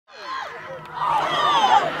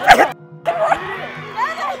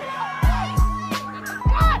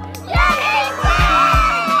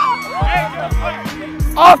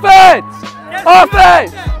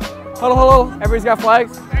Offense! Huddle, huddle. Everybody's got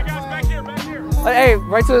flags? Hey, guys, back here, back here. Hey,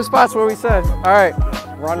 right to the spots where we said. All right,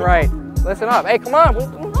 run right. Listen up. Hey, come on.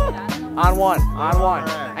 On one, on one.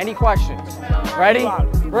 Any questions? Ready?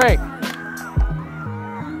 Break.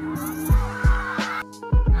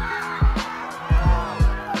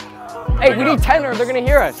 Hey, we need 10 or they're going to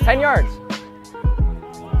hear us. 10 yards.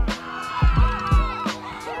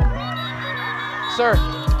 Sir.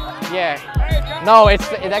 Yeah. No, it's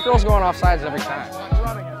that girl's going off sides every time.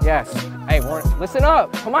 Yes. Hey, listen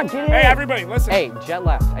up. Come on, get in. Hey, everybody, listen. Hey, jet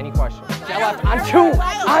left. Any questions? Jet left on 2.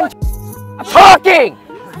 I'm talking.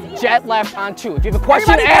 Jet left on 2. If you have a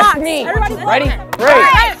question, ask me. Ready?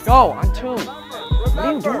 Break. Go on 2. What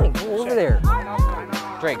are you doing? Go over there.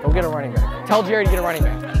 Drake, go get a running back. Tell Jerry to get a running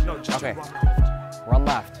back. Okay. Run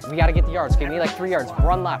left. We got to get the yards. Give me like 3 yards.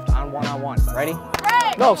 Run left on 1-on-1. Ready?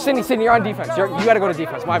 No, Sydney, you're on defense. You got to go to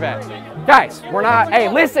defense. My bad. Guys, we're not. Hey,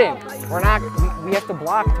 listen. We're not. We have to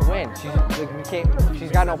block to win.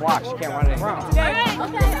 She's got no blocks. She can't run it around.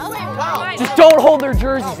 Just don't hold their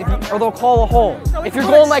jerseys, or they'll call a hole. If you're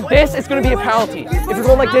going like this, it's going to be a penalty. If you're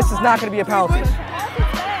going like this, it's not going to be a penalty.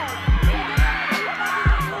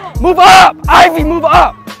 Move up, Ivy. Move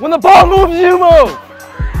up. When the ball moves, you move.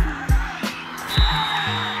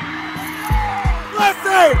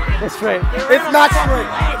 It's straight. It's not straight.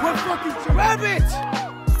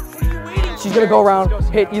 She's gonna go around,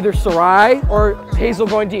 hit either Sarai or Hazel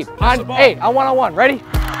going deep. On 8, on 1-on-1. Ready?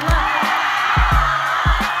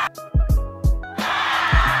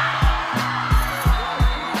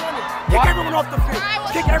 Kick everyone off the field.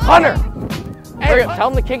 Kick everyone. Hunter. Hey, tell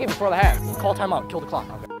them to kick it before the half. Call timeout. Kill the clock.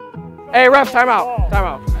 Okay. Hey, ref, timeout.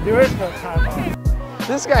 Timeout. There is no timeout.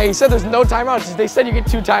 This guy, he said there's no timeouts. They said you get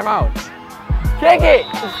 2 timeouts. Kick it!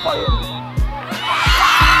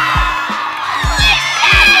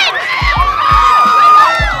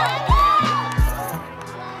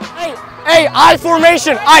 Hey, I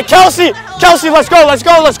formation. Kelsey, let's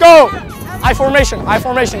go. I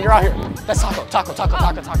formation, you're out here. That's Taco.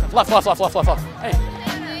 Left. Hey.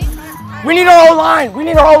 We need our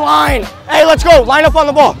O-line. Hey, let's go. Line up on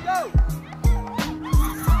the ball.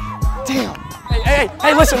 Damn.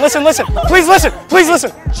 Hey, listen. Please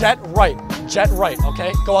listen. Jet right,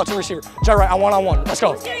 okay? Go out to receiver. Jet right on 1-on-1. Let's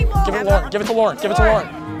go. Give it to Lauren.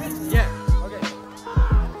 Yeah. Okay.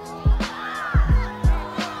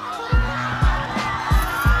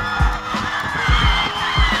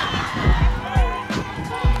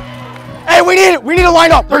 Hey, we need to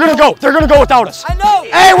line up. They're gonna go without us. I know.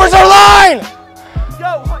 Hey, where's our line?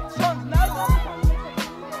 Yo, son, now.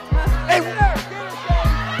 Hey,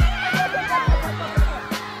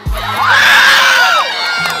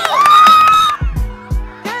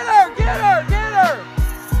 Get her!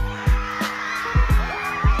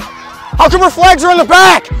 How come her flags are in the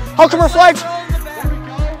back?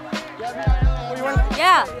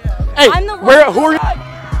 Yeah. Hey, I'm the who are you?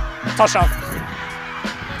 Touchdown.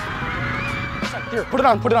 Here, put it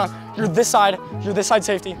on. You're this side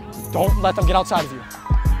safety. Don't let them get outside of you.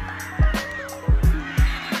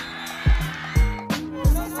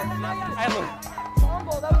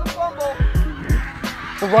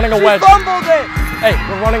 We're running a wedge. Fumbled it. Hey,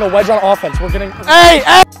 we're running a wedge on offense. We're getting. Hey!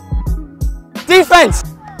 Defense!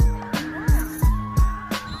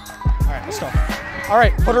 All right, let's go. All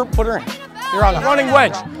right, put her in. You're on. Running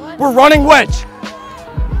wedge. We're running wedge.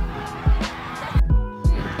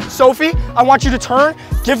 Sophie, I want you to turn.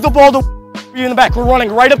 Give the ball to you in the back. We're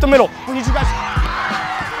running right up the middle. We need you guys.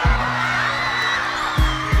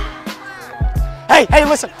 Hey,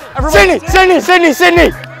 listen. Everybody.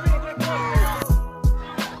 Sydney.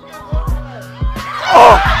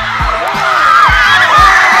 Oh.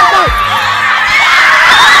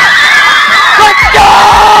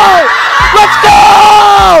 Let's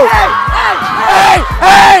go!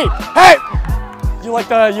 Hey! You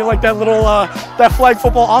like that little that flag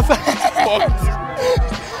football offense?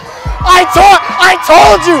 I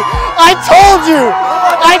told you.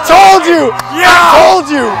 Yeah. I told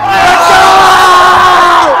you. Let's go!